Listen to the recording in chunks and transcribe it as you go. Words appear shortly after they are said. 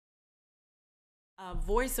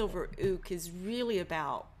Voice over uke is really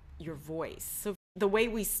about your voice. So the way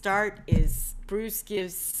we start is Bruce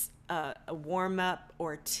gives a warm up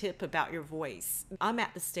or a tip about your voice. I'm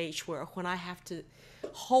at the stage where when I have to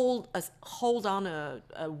hold on a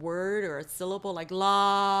word or a syllable like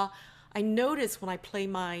la, I notice when I play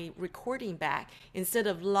my recording back, instead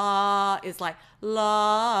of la, it's like la.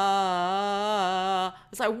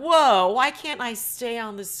 It's like, whoa, why can't I stay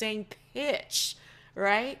on the same pitch,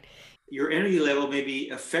 right? Your energy level may be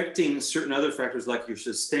affecting certain other factors like your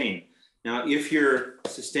sustain. Now, if you're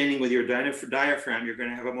sustaining with your diaphragm, you're going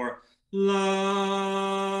to have a more la.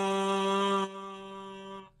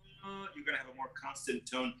 You're going to have a more constant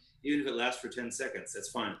tone, even if it lasts for 10 seconds. That's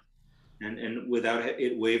fine. And without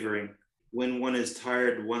it wavering. When one is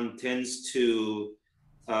tired, one tends to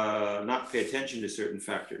not pay attention to certain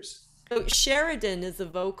factors. So Sheridan is a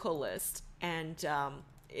vocalist, and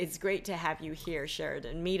it's great to have you here,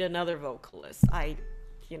 Sheridan. Meet another vocalist.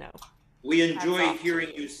 We enjoy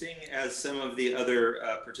hearing you sing, as some of the other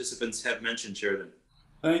participants have mentioned, Sheridan.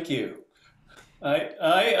 Thank you.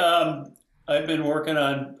 I've been working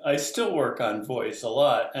on, I still work on voice a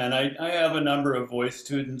lot, and I have a number of voice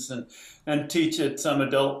students and teach at some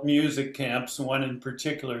adult music camps. One in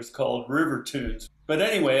particular is called River Tunes. But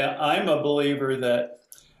anyway, I'm a believer that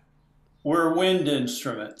we're wind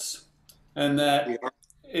instruments, and that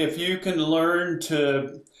if you can learn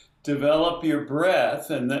to develop your breath,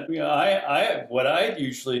 and that what I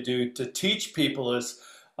usually do to teach people is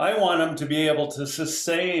I want them to be able to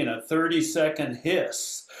sustain a 30-second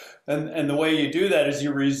hiss. And the way you do that is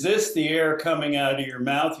you resist the air coming out of your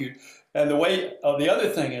mouth. The other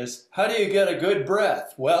thing is, how do you get a good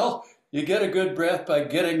breath? Well, you get a good breath by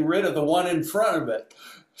getting rid of the one in front of it.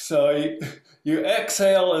 So you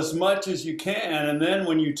exhale as much as you can, and then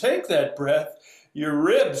when you take that breath, your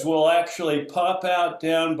ribs will actually pop out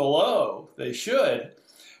down below. They should.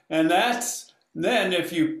 And then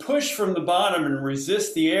if you push from the bottom and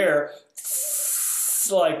resist the air,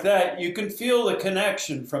 like that, you can feel the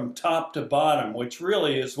connection from top to bottom, which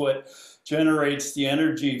really is what generates the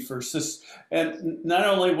energy for and not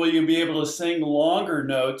only will you be able to sing longer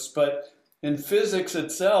notes, but in physics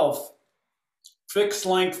itself, fixed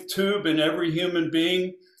length tube in every human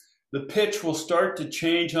being, the pitch will start to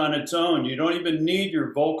change on its own. You don't even need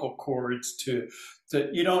your vocal cords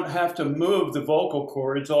you don't have to move the vocal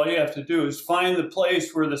cords. All you have to do is find the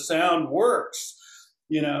place where the sound works,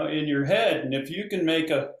 in your head. And if you can make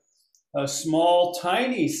a small,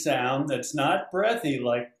 tiny sound that's not breathy,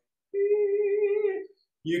 like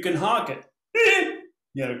you can honk it,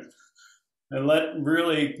 and let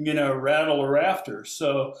really, rattle a rafter.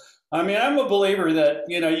 So, I'm a believer that,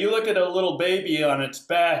 you look at a little baby on its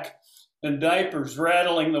back and diapers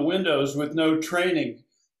rattling the windows with no training,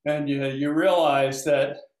 and you realize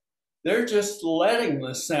that they're just letting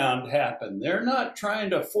the sound happen. They're not trying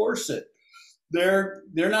to force it. They're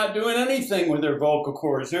not doing anything with their vocal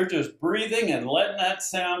cords. They're just breathing and letting that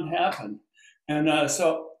sound happen. And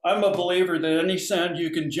so I'm a believer that any sound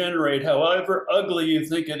you can generate, however ugly you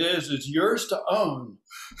think it is yours to own.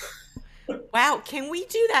 Wow, can we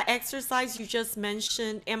do that exercise you just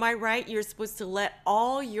mentioned? Am I right? You're supposed to let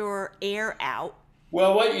all your air out.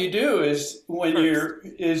 Well, what you do is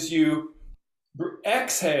you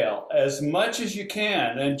exhale as much as you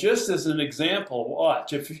can. And just as an example,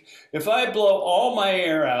 watch. If I blow all my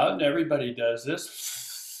air out, and everybody does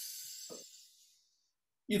this,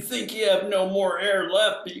 you think you have no more air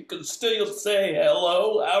left, but you can still say,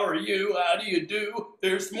 hello, how are you, how do you do?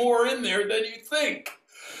 There's more in there than you think.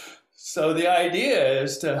 So the idea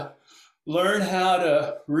is to learn how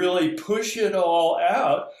to really push it all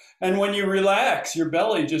out. And when you relax, your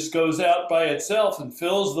belly just goes out by itself and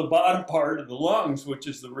fills the bottom part of the lungs, which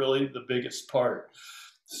is really the biggest part.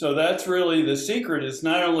 So that's really the secret, is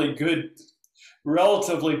not only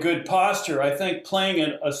relatively good posture. I think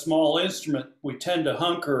playing a small instrument, we tend to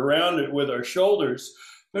hunker around it with our shoulders,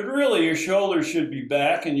 but really your shoulders should be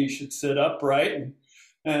back and you should sit upright.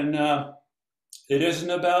 And it isn't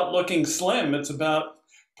about looking slim. It's about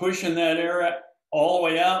pushing that air all the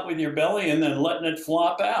way out with your belly and then letting it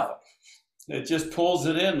flop out. It just pulls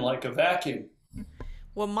it in like a vacuum.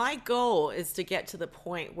 Well, my goal is to get to the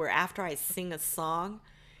point where after I sing a song,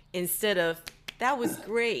 instead of, that was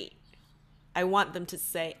great, I want them to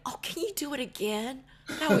say, oh, can you do it again?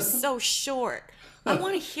 That was so short. I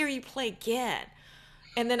want to hear you play again.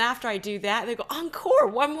 And then after I do that, they go, encore,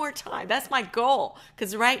 one more time. That's my goal.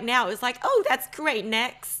 Because right now it's like, oh, that's great,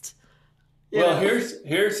 next. Well,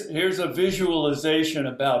 here's a visualization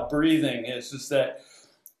about breathing is that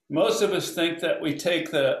most of us think that we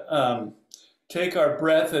take our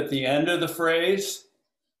breath at the end of the phrase,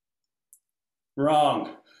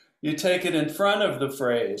 Wrong. You take it in front of the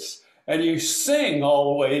phrase and you sing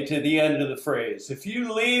all the way to the end of the phrase. If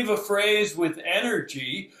you leave a phrase with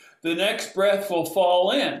energy, the next breath will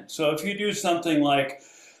fall in. So if you do something like,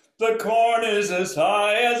 the corn is as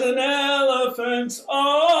high as an elephant's eye,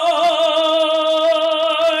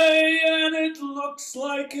 and it looks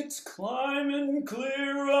like it's climbing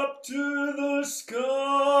clear up to the sky.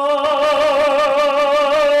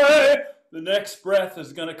 The next breath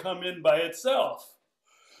is going to come in by itself.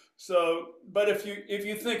 So, but if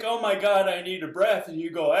you think, oh my God, I need a breath, and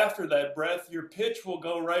you go after that breath, your pitch will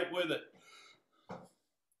go right with it.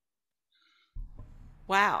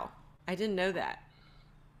 Wow, I didn't know that.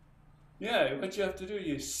 Yeah, what you have to do,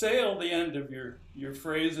 you sail the end of your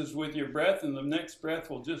phrases with your breath, and the next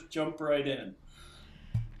breath will just jump right in.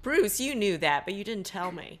 Bruce, you knew that, but you didn't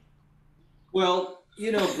tell me. Well,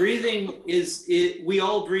 breathing we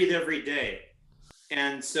all breathe every day.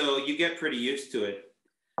 And so you get pretty used to it.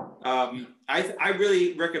 I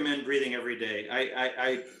really recommend breathing every day.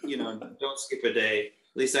 I don't skip a day.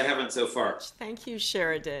 At least I haven't so far. Thank you,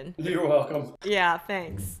 Sheridan. You're welcome. Yeah,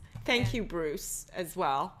 thanks. Thank you, Bruce, as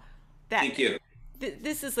well. Thank you.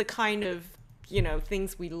 This is the kind of,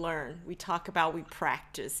 things we learn. We talk about, we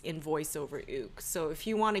practice in voice over uke. So if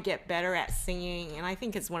you want to get better at singing, and I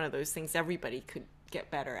think it's one of those things everybody could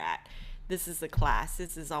get better at, this is the class.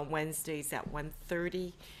 This is on Wednesdays at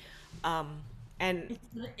 1:30. And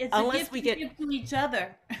it's unless a gift we to get give to each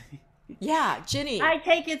other. Yeah, Ginny. I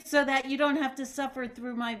take it so that you don't have to suffer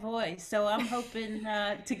through my voice. So I'm hoping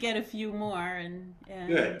to get a few more and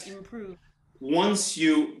improve. Once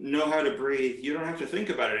you know how to breathe, you don't have to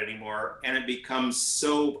think about it anymore, and it becomes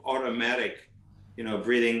so automatic.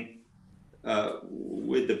 Breathing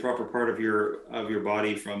with the proper part of your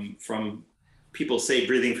body from people say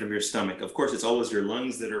breathing from your stomach. Of course, it's always your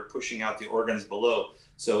lungs that are pushing out the organs below.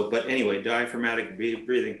 So, but anyway, diaphragmatic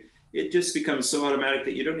breathing, it just becomes so automatic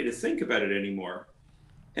that you don't need to think about it anymore.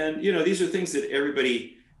 And, these are things that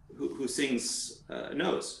everybody who sings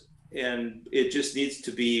knows. And it just needs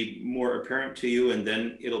to be more apparent to you, and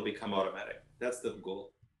then it'll become automatic. That's the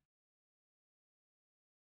goal.